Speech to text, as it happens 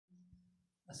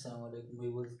Assalamu alaikum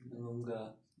viewers.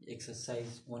 Nunga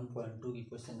exercise 1.2 की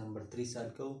question number 3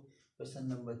 solve करो. Question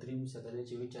number 3 में सकले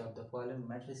ची which of the following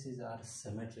matrices are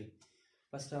symmetric.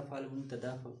 First of all हम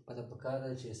तदा पता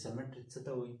पकारा ची symmetric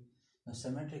सता हुई. No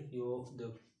symmetric yo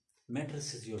the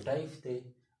matrices यो type थे.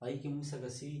 आई की मुसा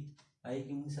का C आई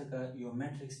की मुसा का यो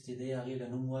matrix ची दे आगे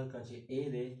लनुमवाल का ची A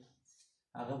दे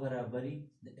आगा बराबरी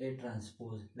A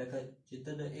transpose. लका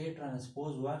चित्ता द A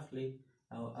transpose वाखले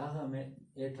او هغه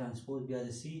A transpose بیا د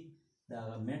C د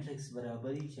هغه میټرکس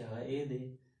برابري چې هغه A دی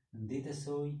دې ته څه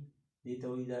وایي دې ته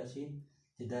وایي دا چې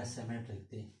دا سیمیټریک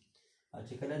دی او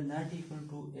چې کله ناټ ایکول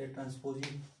ټو A transpose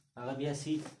وي هغه بیا C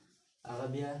هغه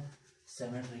بیا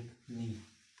سیمیټریک نه وي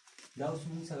دا اوس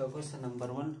موږ سره کوېسچن نمبر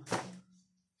 1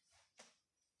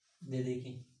 د دې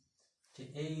کې چې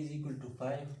A is equal to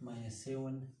 5 minus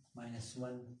 7 minus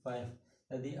 1 5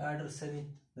 د دې آرډر څه دی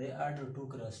د دې آرډر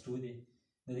 2 cross 2 دی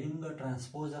د دې موږ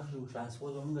ترانسپوز اخلو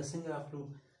ترانسپوز موږ څنګه اخلو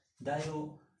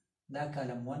دا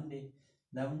کالم 1 دی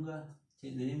دا موږ چې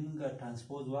د دې موږ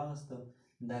ترانسپوز واغسته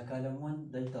دا کالم 1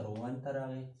 دلته رو 1 ته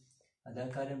راغی دا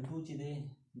کالم 2 چې دی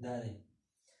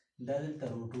دا دلته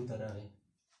رو 2 ته راغی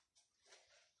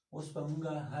اوس به موږ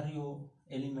هر یو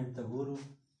الیمنټ ته ګورو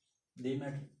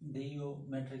د یو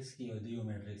میټرکس کې او د یو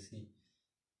میټرکس کې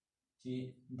چې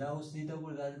دا اوس دې ته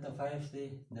ګورو دا دلته 5 دی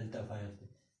دلته 5 دی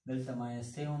دلته minus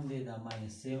 7 دی دا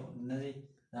minus 7 نه دی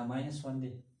دا minus 1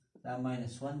 دی دا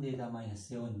minus 1 دی دا minus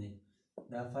 7 دی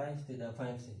دا 5 دی دا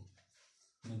 5 دی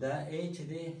نو دا A چې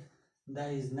دی دا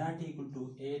is not equal to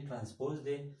A transpose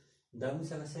دی دا موږ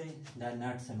څنګه سره دا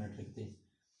not symmetric دی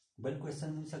بل کوېسچن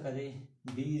موږ څنګه دی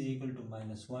B is equal to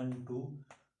minus 1 2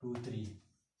 2 3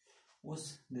 اوس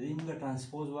د دې موږ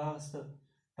ترانسپوز واغسته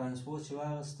ترانسپوز چې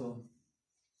واغستو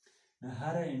نو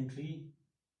هره انټري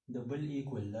د بل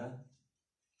ایکول ده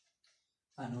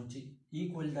انو چې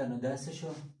ایکول ده نو دا څه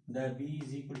شو دا B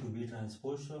is equal to B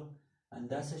transpose شو ان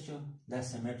دا څه شو دا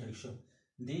سیمیټریک شو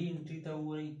دې انټري ته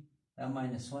وګورئ دا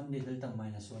minus 1 دی دلته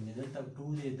minus 1 دی دلته 2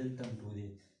 دی دلته 2 دی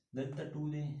دلته 2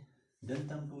 دی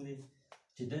دلته 2 دی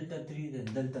چې دلته 3 دی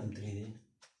دلته 3 دی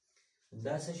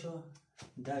دا څه شو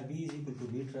دا B is equal to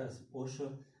B transpose شو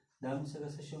دا موږ سره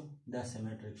څه شو دا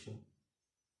سیمیټریک شو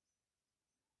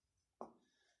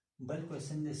بل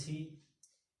کوېسچن دی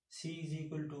C is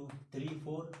equal to 3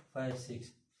 4 5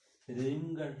 6 د دې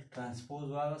موږ ترانسپوز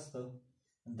واغسته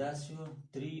دا شو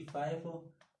 3 5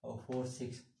 او 4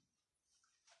 6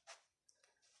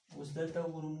 اوس دلته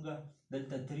وګورو موږ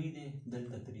دلته 3 دی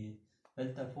دلته 3 دی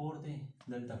دلته 4 دی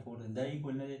دلته 4 دی دا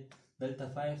ایکول نه دی دلته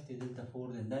 5 دی دلته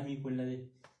 4 دی دا هم ایکول نه دی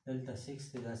دلته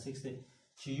 6 دی دا 6 دی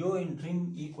چې یو انټریم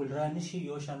ایکول را نشي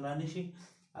یو شان را نشي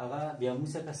هغه بیا موږ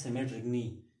څخه سیمیټریک نه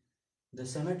د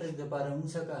سیمیټریک دپاره موږ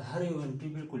څخه هر یو انټري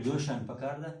بلکل یو شان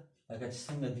پکار ده لکه چې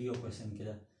څنګه د یو کوېسچن کې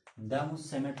ده دا مو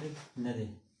سیمیټریک نه دی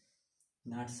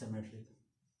ناټ سیمیټریک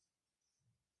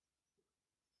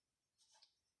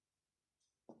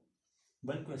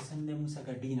بل کوېسچن دی موږ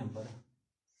څخه ډي نمبر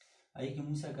هغې کې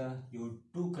موږ څخه یو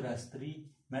 2 cross 3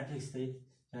 میټرکس دی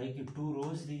هغې کې 2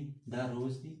 روز دي دا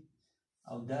روز دي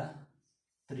او دا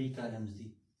 3 کالمز دي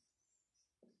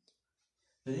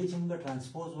د دې چې موږ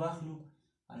ترانسپوز واخلو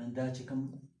دا چې کوم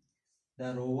دا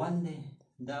رو 1 دی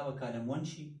دا به کالم 1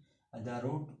 شي دا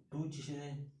رو 2 چې شي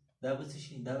دی دا به څه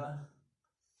شي دا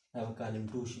به کالم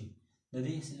 2 شي د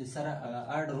دې سره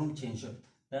آرډر هم چینج شو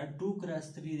دا 2 cross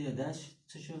 3 دی دا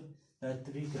څه شو دا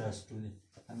 3 cross 2 دی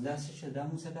همدا څه شو دا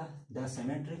موږ څخه دا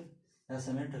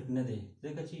سیمیټریک نه دی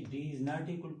ځکه چې D is not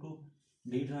equal to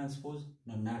D transpose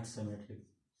نو not symmetric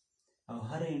او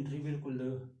هر انټري بلکل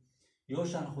یو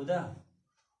شان خو ده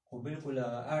خو بلکل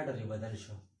آرډر یې بدل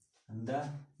شو همدا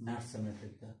ناټ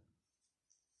سیمیټریک ده